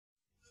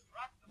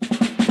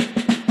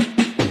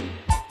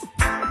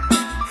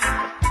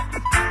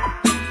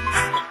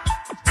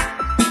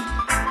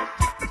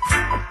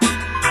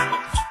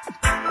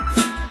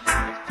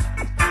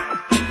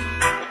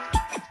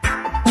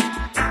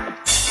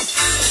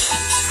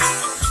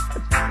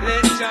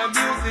Let your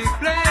music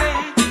play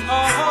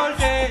all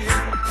day.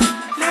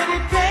 Let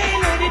it play,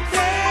 let it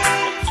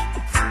play.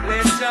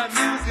 Let your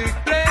music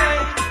play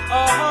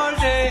all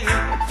day.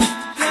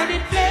 Let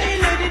it play,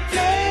 let it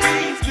play.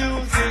 King's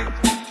music,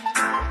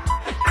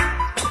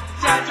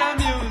 Jah Jah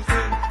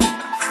music,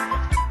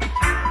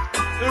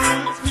 the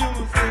roots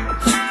music,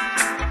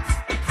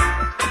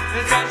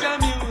 the Jah Jah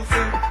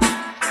music.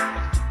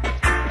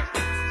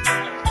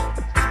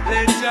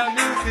 Let your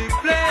music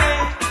play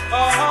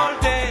all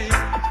day.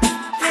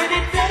 Let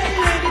it play,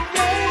 let it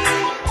play.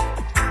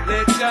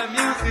 Let your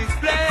music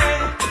play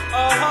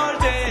all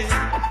day.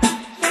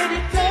 Let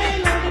it play,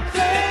 let it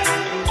play.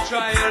 Through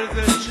trials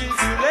and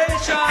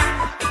tribulations,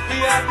 we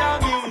have our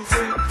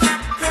music.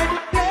 Let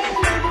it play,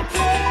 let it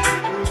play.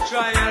 Through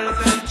trials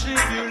and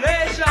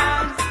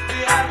tribulations, we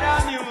have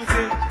our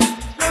music.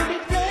 Let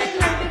it play,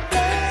 let it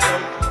play.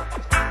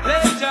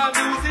 Let your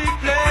music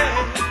play.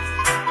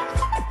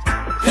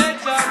 Let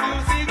your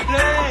music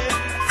play.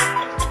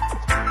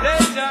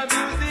 Let your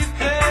music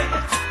play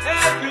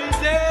every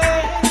day,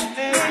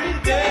 every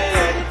day.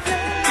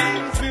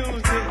 King's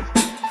music,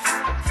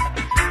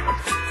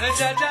 the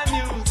Jah Jah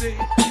music.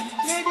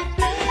 Let it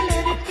play,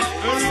 let it play.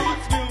 The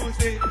roots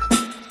music,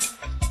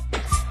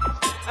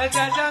 the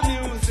Jah Jah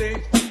music.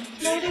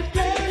 Let it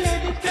play,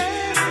 let it play.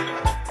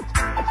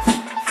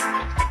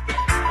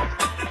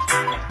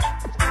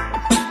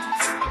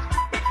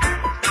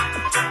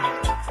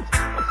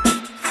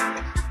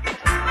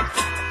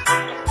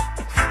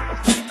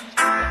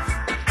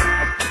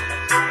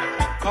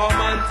 Come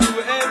unto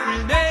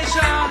every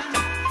nation,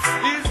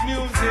 His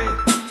music.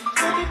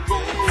 Let it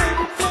play, let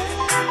it play.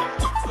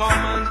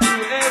 Come unto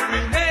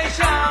every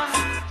nation,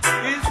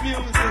 His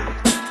music.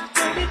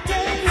 Let it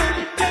play, let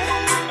it play.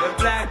 The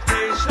black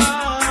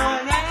nation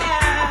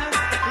and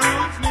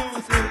roots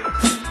music.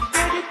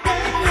 Let it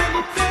play, let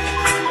it play.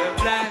 The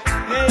black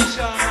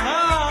nation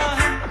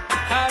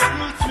has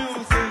roots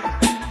music.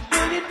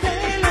 Let it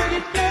play, let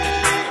it play.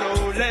 So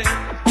let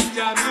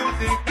your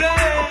music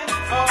play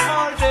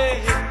all day.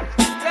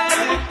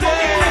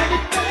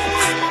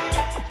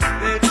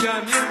 Let your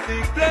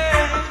music play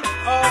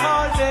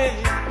all day.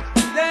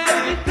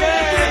 Let it play.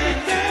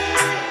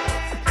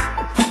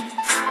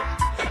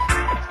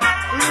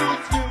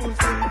 Roots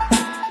music.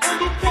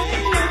 Let it play,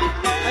 let it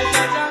play.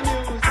 Jah Jah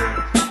music.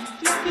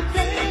 Let it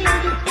play,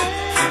 let it play.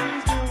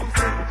 King's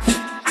music.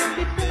 Let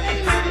it play,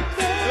 let it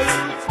play.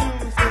 Roots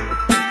music.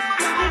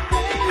 Let it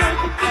play, let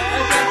it play.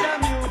 Jah Jah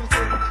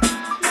music.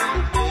 Let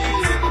it play,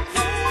 let it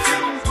play.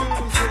 King's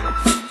music.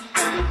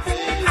 Let it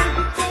play, let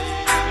it play.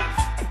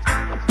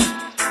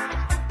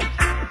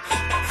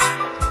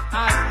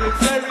 At the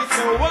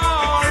Jericho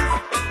walls,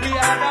 we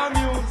had our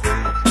music,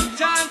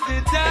 chant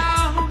it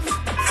down.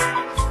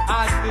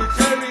 At the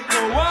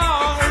Jericho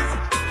walls,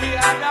 we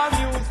had our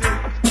music,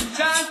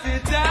 chant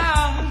it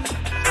down.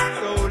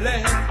 So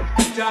let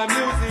your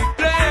music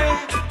play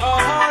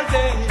all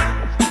day,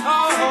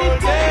 all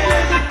day.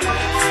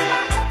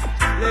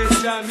 Let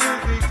your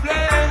music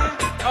play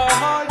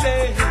all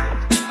day,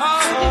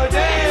 all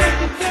day.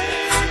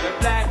 The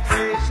black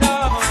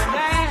nation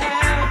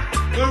and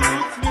the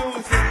roots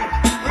music.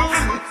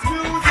 Roots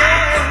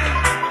music,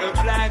 the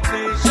black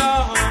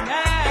nation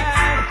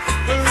and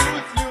the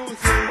roots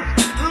music,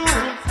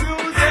 roots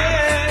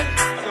music.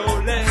 So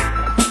let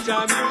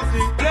your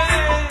music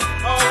play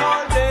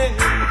all day,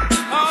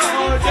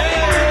 all day,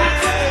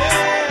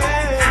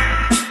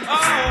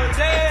 all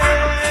day,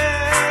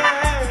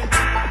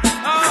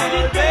 all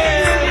day.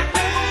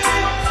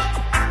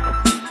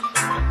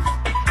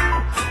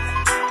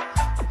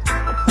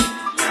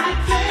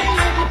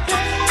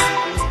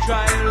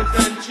 Trials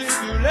and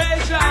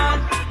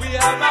tribulations, we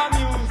have our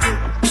music.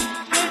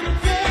 Let it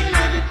play,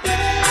 let it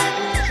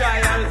play.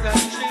 Trials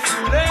and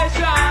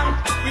tribulations,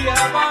 we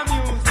have our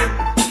music.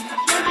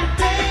 Let it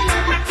play,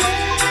 let it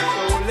play.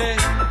 So let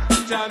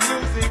your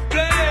music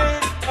play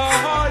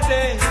all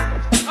day,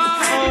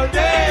 all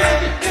day,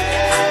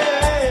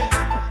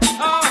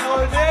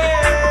 all day,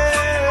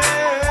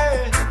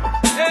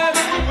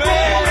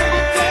 everywhere.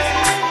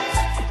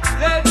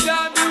 Let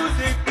your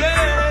music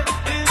play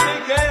in the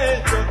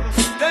ghetto.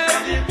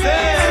 Let it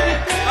play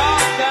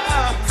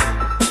uptown.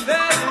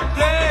 Let it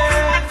play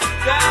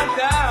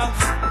downtown.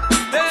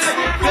 Let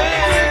it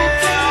play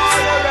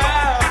all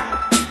around.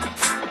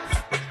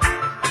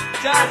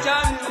 Jah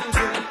Jah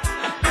music.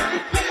 Let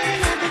it play,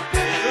 let it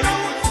play. The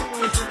roots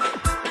music.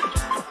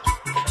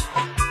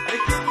 The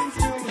King's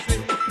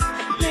music.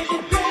 Let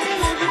it play,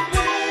 let it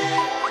play.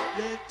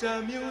 Let your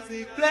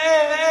music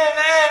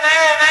play.